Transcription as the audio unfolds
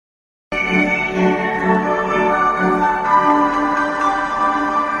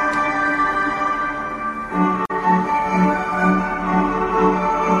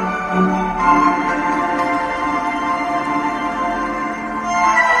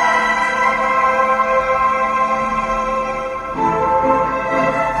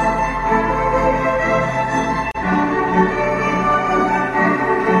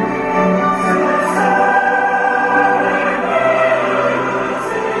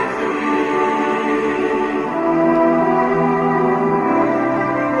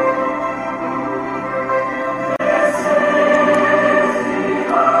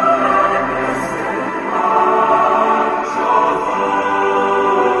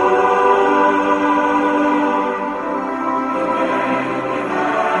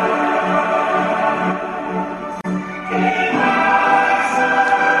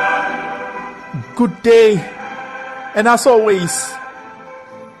good day, and as always,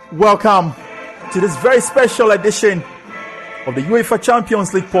 welcome to this very special edition of the UEFA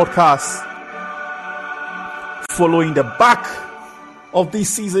Champions League podcast. Following the back of this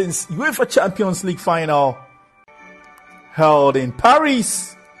season's UEFA Champions League final held in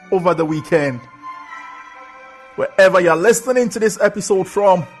Paris over the weekend. Wherever you're listening to this episode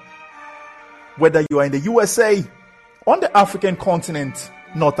from, whether you are in the USA, on the African continent,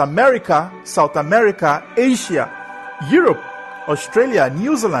 North America, South America, Asia, Europe, Australia,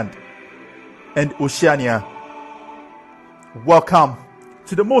 New Zealand, and Oceania. Welcome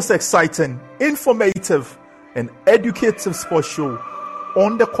to the most exciting, informative, and educative sports show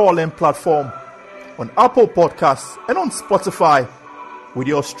on the Call-In platform, on Apple Podcasts, and on Spotify with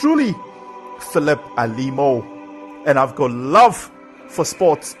yours truly, Philip Alimo. And I've got love for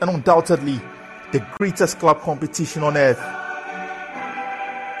sports and undoubtedly the greatest club competition on earth.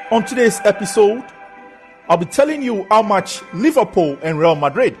 On today's episode, I'll be telling you how much Liverpool and Real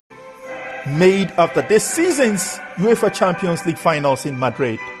Madrid made after this season's UEFA Champions League finals in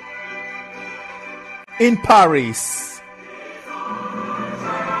Madrid. In Paris.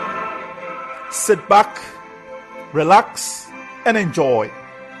 Sit back, relax, and enjoy.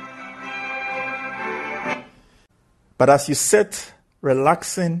 But as you sit,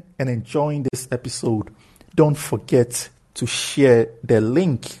 relaxing, and enjoying this episode, don't forget to share the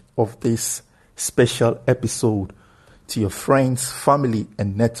link of this special episode to your friends, family,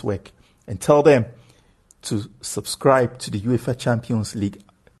 and network, and tell them to subscribe to the UEFA Champions League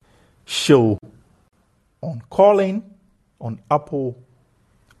show on Call-In, on Apple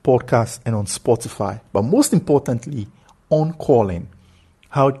Podcasts, and on Spotify. But most importantly, on Call-In.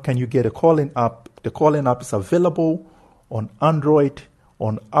 How can you get a Call-In app? The Call-In app is available on Android,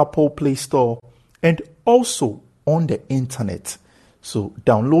 on Apple Play Store, and also on the internet. So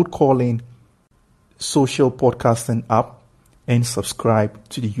download Call-In social podcasting app and subscribe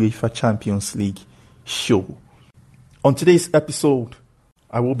to the UEFA Champions League show. On today's episode,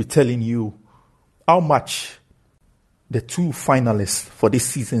 I will be telling you how much the two finalists for this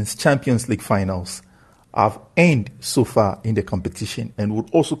season's Champions League finals have earned so far in the competition, and will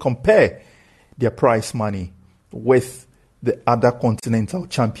also compare their prize money with the other continental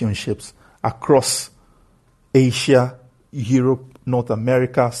championships across Asia, Europe, North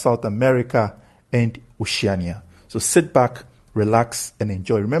America, South America, and Oceania. So sit back, relax, and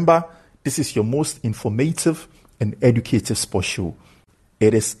enjoy. Remember, this is your most informative and educative sports show.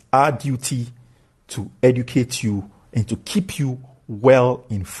 It is our duty to educate you and to keep you well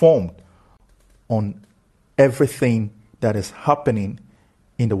informed on everything that is happening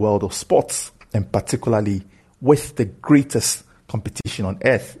in the world of sports, and particularly with the greatest competition on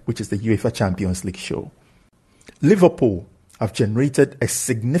earth, which is the UEFA Champions League show. Liverpool have generated a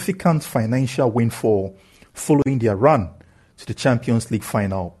significant financial windfall following their run to the Champions League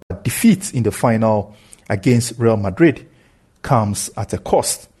final. But defeat in the final against Real Madrid comes at a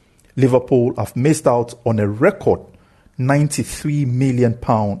cost. Liverpool have missed out on a record £93 million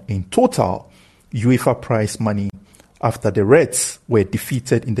in total UEFA prize money after the Reds were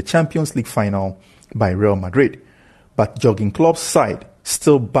defeated in the Champions League final by Real Madrid. But Jurgen Klopp's side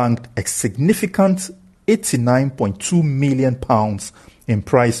still banked a significant £89.2 million in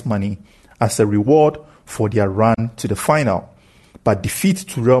prize money as a reward for their run to the final. But defeat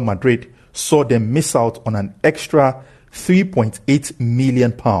to Real Madrid saw them miss out on an extra £3.8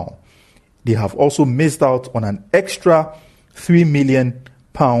 million. They have also missed out on an extra £3 million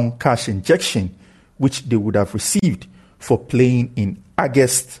cash injection, which they would have received for playing in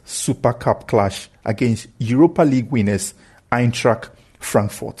August Super Cup clash against Europa League winners Eintracht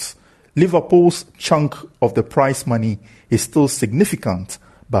Frankfurt. Liverpool's chunk of the prize money is still significant,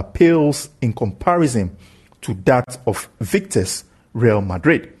 but pales in comparison to that of victors Real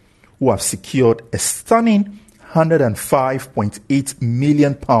Madrid, who have secured a stunning £105.8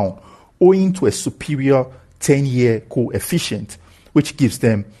 million owing to a superior 10-year coefficient, which gives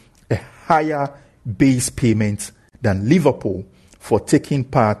them a higher base payment than Liverpool for taking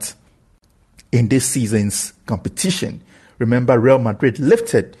part in this season's competition. Remember, Real Madrid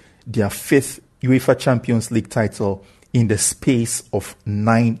lifted their fifth UEFA Champions League title in the space of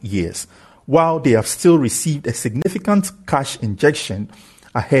 9 years. While they have still received a significant cash injection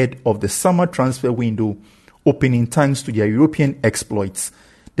ahead of the summer transfer window opening thanks to their European exploits,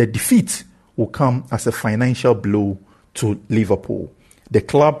 the defeat will come as a financial blow to Liverpool. The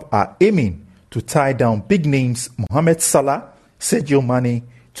club are aiming to tie down big names Mohamed Salah, Sadio Mane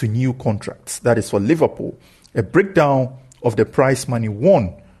to new contracts. That is for Liverpool. A breakdown of the prize money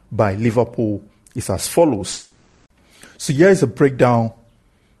won by Liverpool is as follows. So here is a breakdown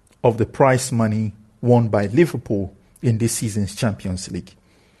of the prize money won by Liverpool in this season's Champions League.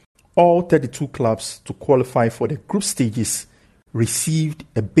 All 32 clubs to qualify for the group stages received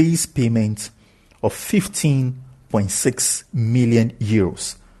a base payment of 15.6 million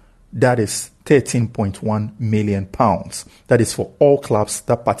euros. That is 13.1 million pounds. That is for all clubs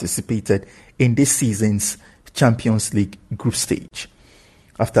that participated in this season's Champions League group stage,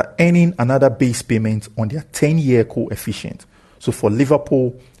 after earning another base payment on their 10-year coefficient. So for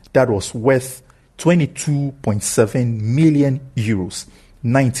Liverpool, that was worth 22.7 million euros,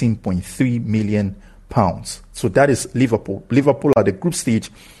 19.3 million pounds. So that is Liverpool. Liverpool at the group stage,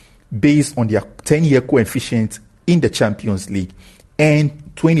 based on their 10-year coefficient in the Champions League, and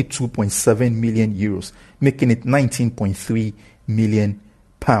 22.7 million euros, making it 19.3 million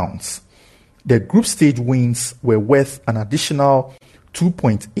pounds. The group stage wins were worth an additional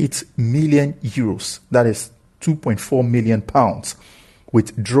 2.8 million euros, that is 2.4 million pounds,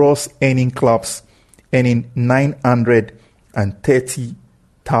 with draws earning clubs earning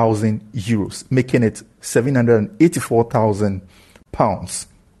 930,000 euros, making it 784,000 pounds.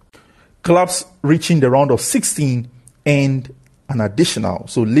 Clubs reaching the round of 16 earned an additional,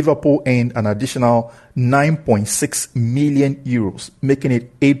 so Liverpool earned an additional 9.6 million euros, making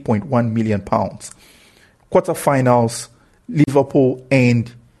it 8.1 million pounds. Quarterfinals, Liverpool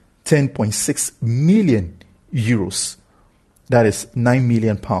earned 10.6 million euros, that is 9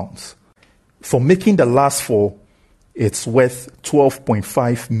 million pounds. For making the last four, it's worth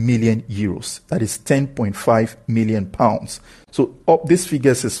 12.5 million euros, that is 10.5 million pounds. So up these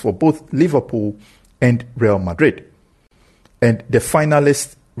figures is for both Liverpool and Real Madrid. And the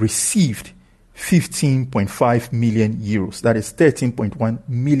finalists received 15.5 million euros, that is 13.1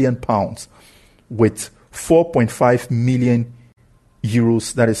 million pounds, with 4.5 million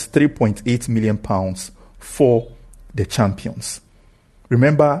euros, that is 3.8 million pounds, for the champions.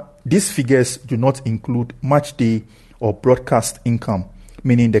 Remember, these figures do not include match day or broadcast income,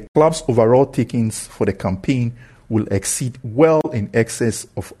 meaning the club's overall takings for the campaign will exceed well in excess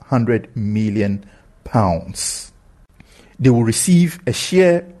of 100 million pounds. They will receive a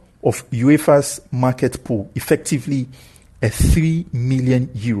share of UEFA's market pool, effectively a 3 million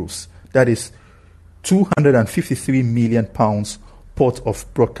euros, that is 253 million pounds pot of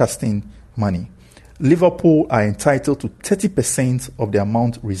broadcasting money. Liverpool are entitled to 30% of the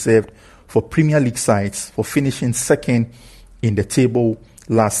amount reserved for Premier League sides for finishing second in the table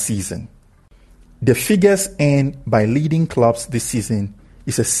last season. The figures earned by leading clubs this season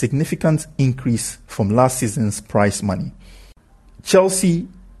is a significant increase from last season's prize money. Chelsea,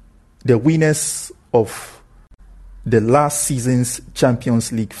 the winners of the last season's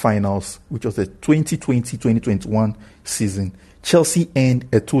Champions League finals, which was the 2020-2021 season, Chelsea earned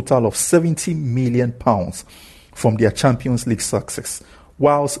a total of 70 million pounds from their Champions League success,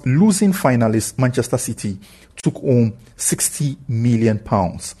 whilst losing finalist Manchester City took home 60 million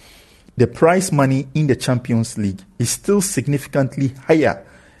pounds. The prize money in the Champions League is still significantly higher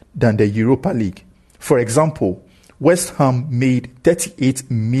than the Europa League. For example, West Ham made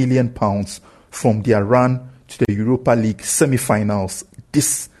 38 million pounds from their run to the Europa League semi-finals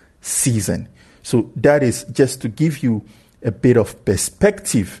this season. So that is just to give you a bit of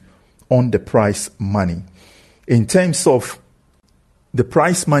perspective on the prize money. In terms of the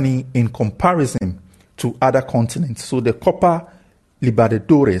prize money in comparison to other continents, so the Copa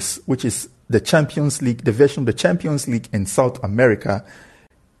Libertadores, which is the Champions League, the version of the Champions League in South America,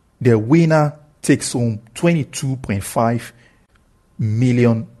 the winner takes home $22.5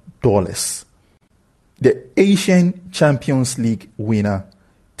 million. The Asian Champions League winner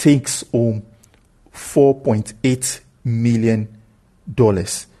takes home $4.8 million.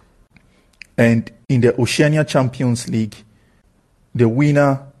 And in the Oceania Champions League, the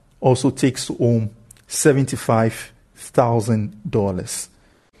winner also takes home $75,000.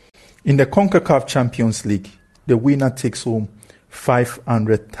 In the CONCACAF Champions League, the winner takes home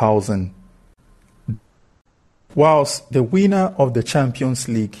 $500,000. Whilst the winner of the Champions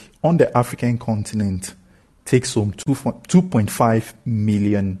League on the African continent takes home $2.5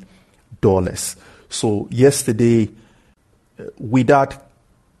 million. So yesterday, Wydad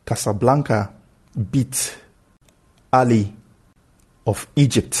Casablanca beat Ali of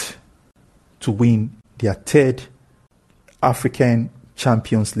Egypt to win their third African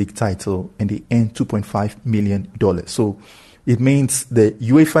Champions League title, and they earned $2.5 million. So it means the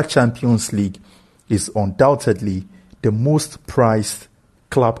UEFA Champions League is undoubtedly the most prized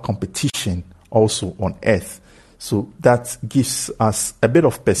club competition also on earth. So that gives us a bit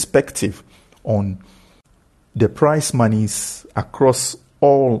of perspective on the prize monies across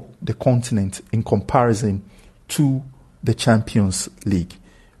all the continent in comparison to the Champions League.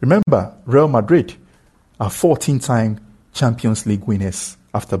 Remember, Real Madrid are 14-time Champions League winners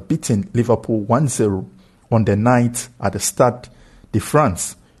after beating Liverpool 1-0 on the night at the Stade de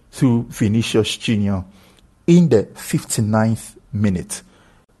France through Vinicius Jr. in the 59th minute.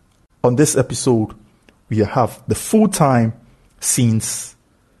 On this episode, we have the full-time scenes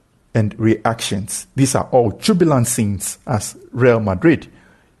and reactions. These are all jubilant scenes as Real Madrid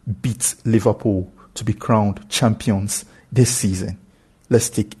beat Liverpool to be crowned champions this season. Let's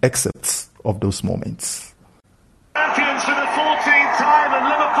take excerpts of those moments. Champions for the 14th time, and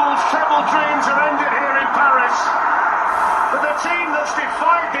Liverpool's treble dreams are ended here in Paris. But the team that's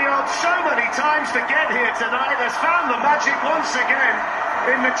defied the odds so many times to get here tonight has found the magic once again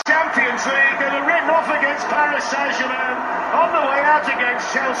in the Champions League. They were written off against Paris Saint-Germain, on the way out against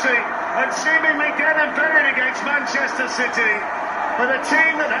Chelsea, and seemingly dead and buried against Manchester City. But a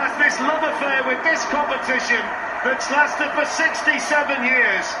team that has this love affair with this competition that's lasted for 67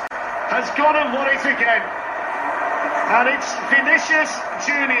 years has gone and won it again. And it's Vinicius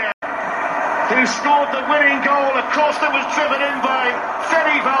Jr. who scored the winning goal, a cross that was driven in by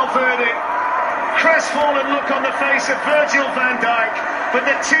Fede Valverde. Crestfallen look on the face of Virgil van Dijk, but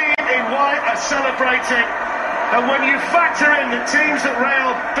the team in white are celebrating. And when you factor in the teams that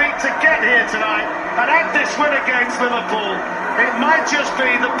Real beat to get here tonight and add this win against Liverpool, it might just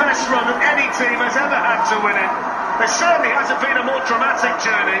be the best run that any team has ever had to win it. There certainly hasn't been a more dramatic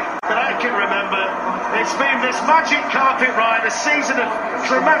journey that I can remember. It's been this magic carpet ride, a season of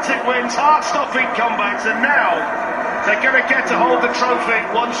dramatic wins, heart-stopping comebacks, and now they're going to get to hold the trophy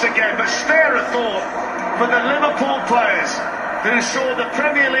once again. But spare a thought for the Liverpool players who saw the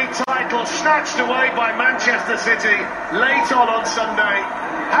Premier League title snatched away by Manchester City late on Sunday,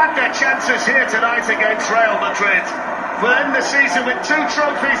 had their chances here tonight against Real Madrid. We'll end the season with two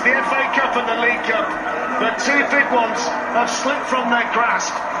trophies, the FA Cup and the League Cup, but two big ones have slipped from their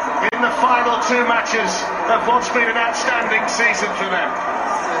grasp in the final two matches of what's been an outstanding season for them.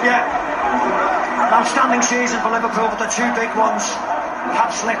 Yeah, an outstanding season for Liverpool, but the two big ones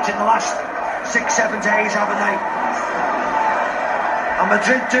have slipped in the last 6-7 days, haven't they? And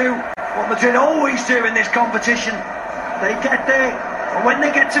Madrid do what Madrid always do in this competition. They get there, and when they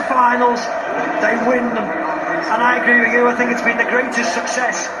get to finals, they win them. And I agree with you, I think it's been the greatest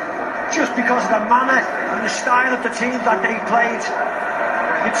success just because of the manner and the style of the team that they played.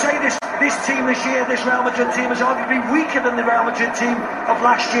 You'd say this team this year, this Real Madrid team, is arguably weaker than the Real Madrid team of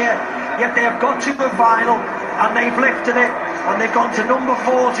last year, yet they have got to the final and they've lifted it, and they've gone to number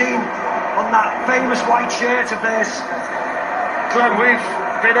 14 on that famous white shirt of theirs. Glenn, we've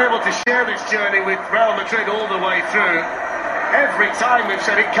been able to share this journey with Real Madrid all the way through. Every time we've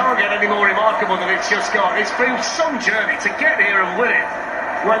said it can't get any more remarkable than it's just got. It's been some journey to get here and win it.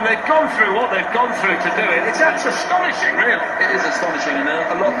 When they've gone through what they've gone through to do it, that's astonishing, really. It is astonishing, and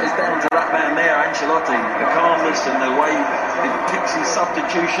a lot is down to that man there, Ancelotti. The calmness and the way he picks his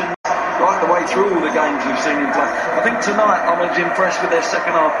substitutions, right the way through all the games we've seen him play. I think tonight I was impressed with their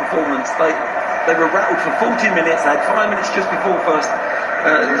second half performance. They were rattled for 40 minutes. They had 5 minutes just before the first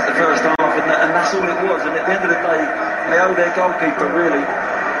half, and that's all it was. And at the end of the day, they owe their goalkeeper, really,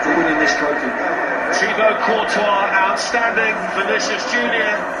 to winning this trophy. Thibaut Courtois, outstanding. Vinicius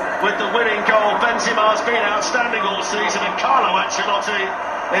Jr. with the winning goal. Benzema's been outstanding all season, and Carlo Ancelotti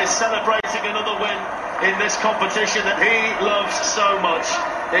is celebrating another win in this competition that he loves so much.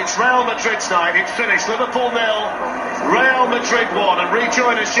 It's Real Madrid's night. It's finished. Liverpool 0, Real Madrid 1. And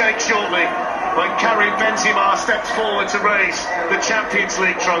rejoin us, Jake, shortly when Karim Benzema steps forward to raise the Champions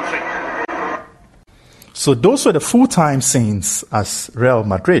League trophy. So those were the full-time scenes as Real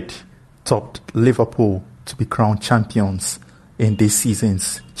Madrid topped Liverpool to be crowned champions in this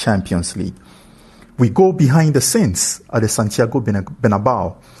season's Champions League. We go behind the scenes at the Santiago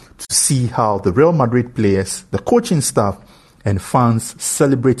Bernabeu to see how the Real Madrid players, the coaching staff, and fans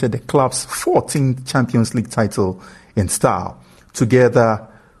celebrated the club's 14th Champions League title in style, together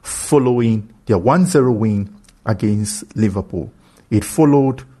following their 1-0 win against Liverpool. It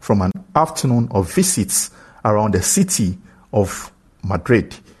followed from an afternoon of visits around the city of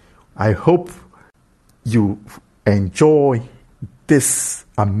Madrid. I hope you enjoy these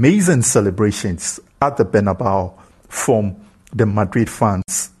amazing celebrations at the Bernabeu from the Madrid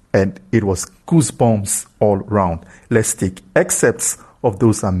fans, and it was goosebumps all round. Let's take excerpts of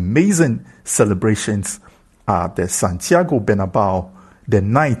those amazing celebrations at the Santiago Bernabeu, the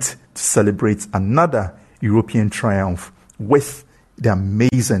night to celebrate another European triumph with the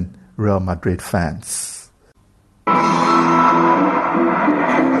amazing Real Madrid fans.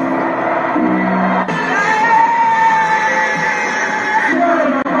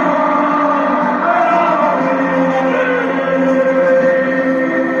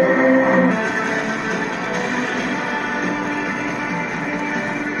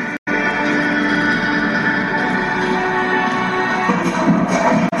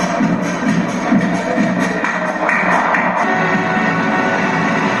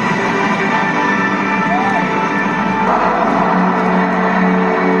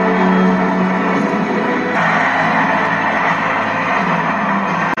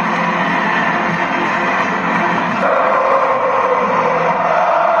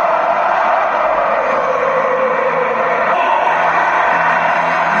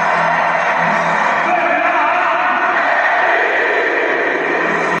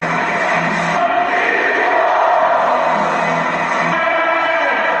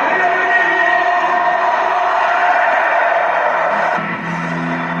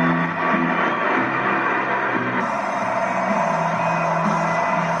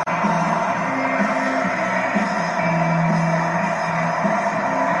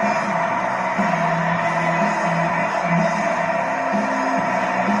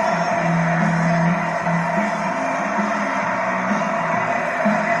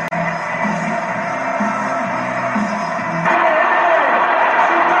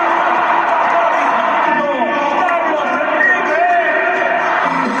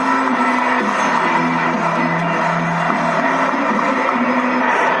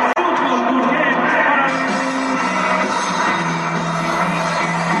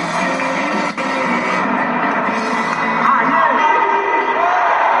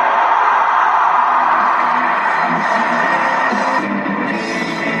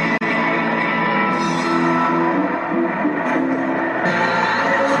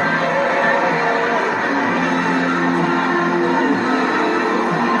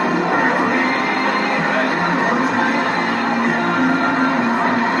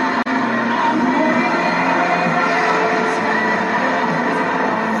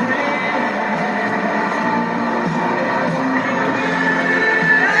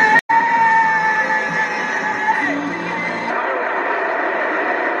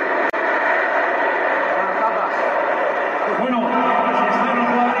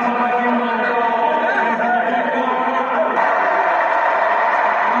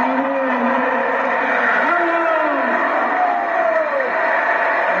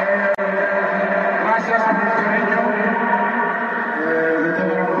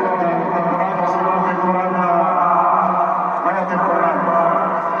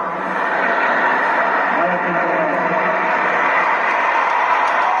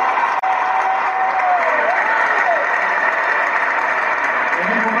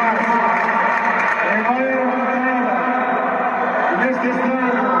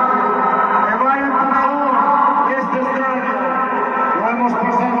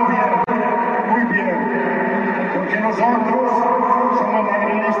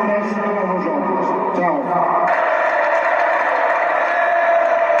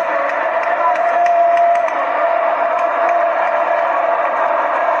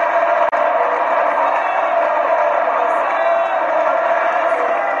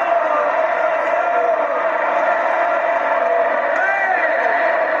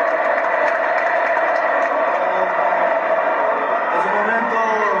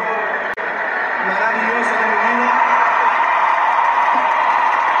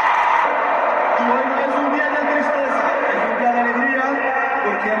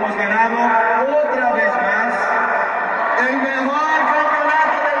 que hemos ganado otra vez más el mejor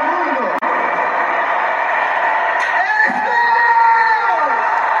campeonato del mundo.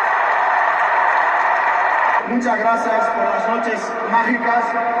 Muchas gracias por las noches mágicas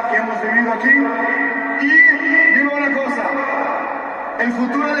que hemos vivido aquí. Y digo una cosa, el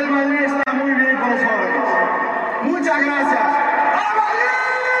futuro del Madrid está muy bien con los jóvenes. Muchas gracias. ¡A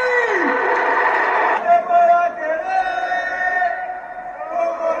Madrid! ¡Te voy a querer!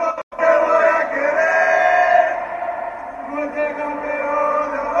 ¡Cómo te voy a querer! ¡Fuerte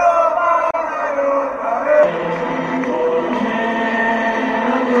campeón de Europa de otra vez!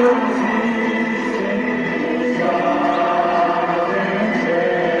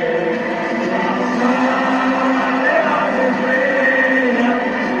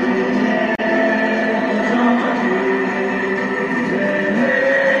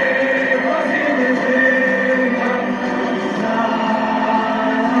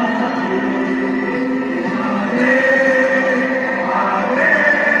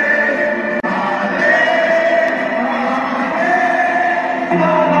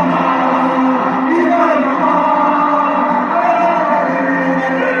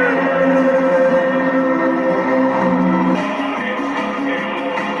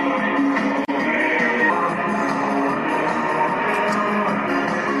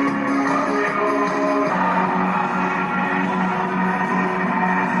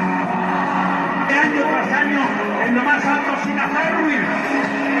 Año tras año en lo más alto sin hacer ruido.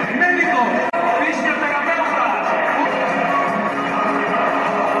 Médicos, fisioterapeutas.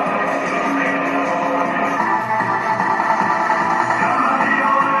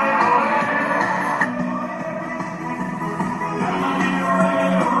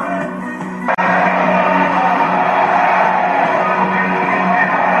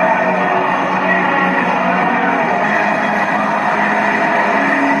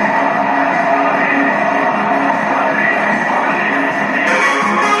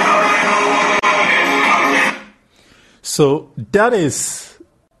 So that is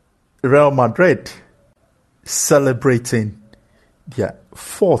Real Madrid celebrating their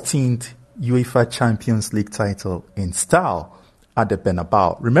 14th UEFA Champions League title in style at the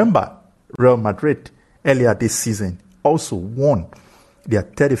Bernabeu. Remember, Real Madrid earlier this season also won their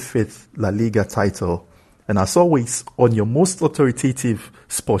 35th La Liga title. And as always, on your most authoritative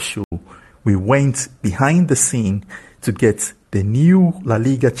sports show, we went behind the scene to get the new La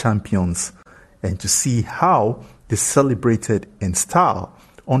Liga champions and to see how they celebrated in style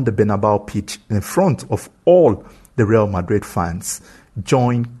on the Bernabeu pitch in front of all the Real Madrid fans.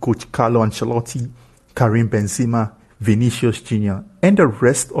 Join Coach Carlo Ancelotti, Karim Benzema, Vinicius Jr., and the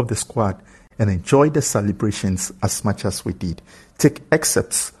rest of the squad and enjoy the celebrations as much as we did. Take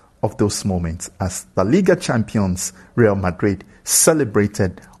excerpts of those moments as the Liga champions Real Madrid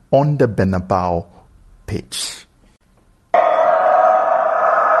celebrated on the Bernabeu pitch.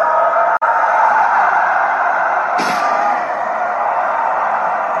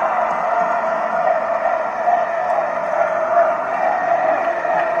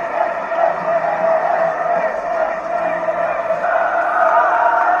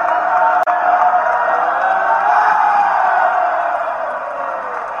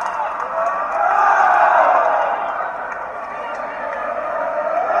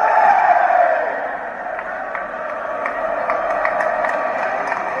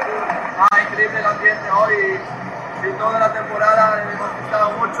 Increíble el ambiente hoy y toda la temporada me hemos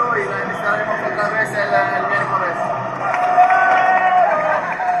gustado mucho y la iniciaremos otra vez el miércoles.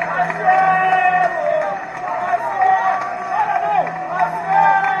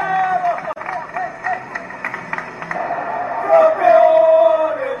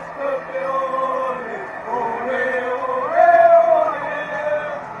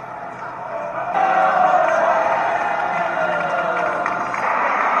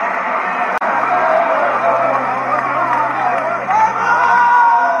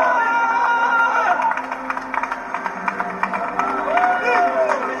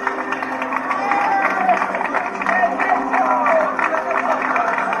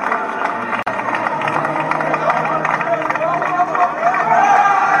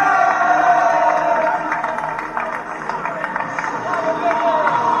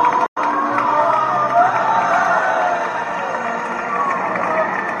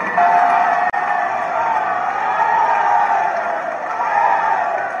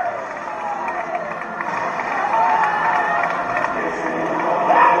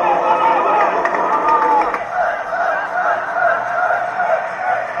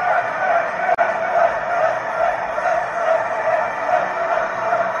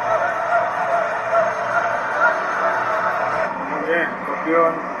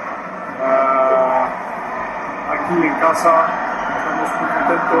 campeón. Aquí en casa estamos muy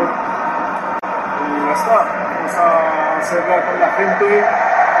contentos. Y ya está, vamos a celebrar con la gente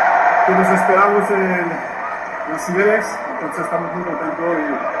que nos esperamos en las Cibeles. Entonces estamos muy contentos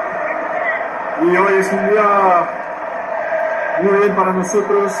y hoy es un día muy bien para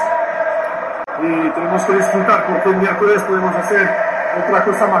nosotros y tenemos que disfrutar porque el miércoles podemos hacer otra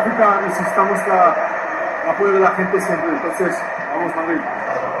cosa mágica. Necesitamos el apoyo de la gente siempre. Entonces, vamos Madrid.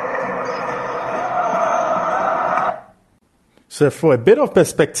 So for a bit of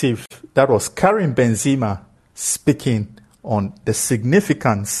perspective, that was Karim Benzema speaking on the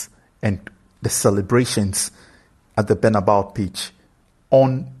significance and the celebrations at the Bernabeu pitch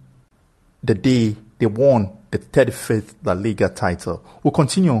on the day they won the 35th La Liga title. We'll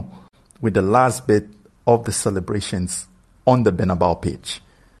continue with the last bit of the celebrations on the Bernabeu pitch.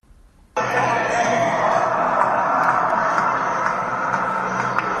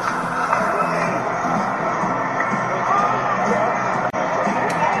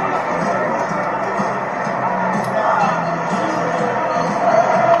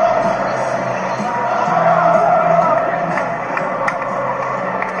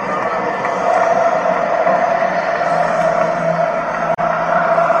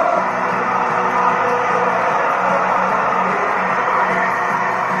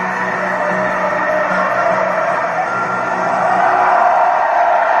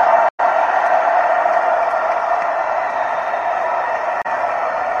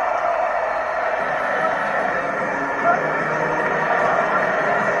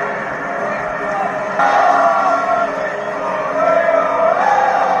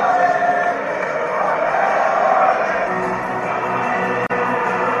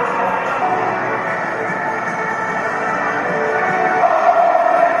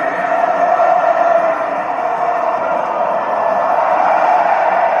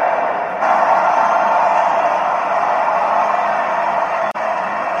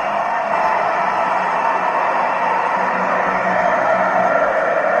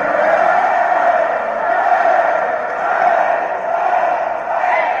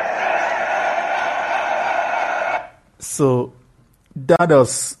 So that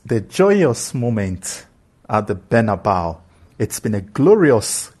was the joyous moment at the Bernabeu. It's been a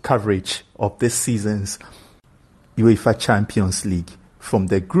glorious coverage of this season's UEFA Champions League, from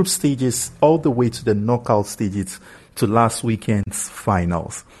the group stages all the way to the knockout stages to last weekend's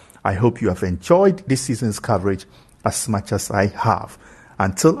finals. I hope you have enjoyed this season's coverage as much as I have.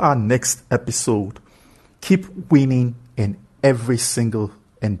 Until our next episode, keep winning in every single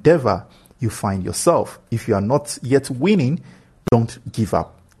endeavor you find yourself. If you are not yet winning, don't give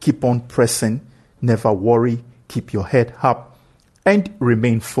up. Keep on pressing, never worry, keep your head up, and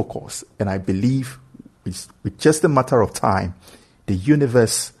remain focused. And I believe with just a matter of time, the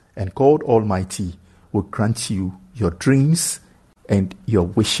universe and God Almighty will grant you your dreams and your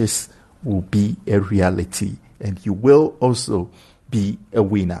wishes will be a reality. And you will also be a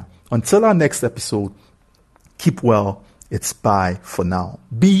winner. Until our next episode, keep well. It's bye for now.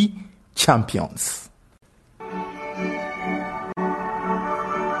 Be champions.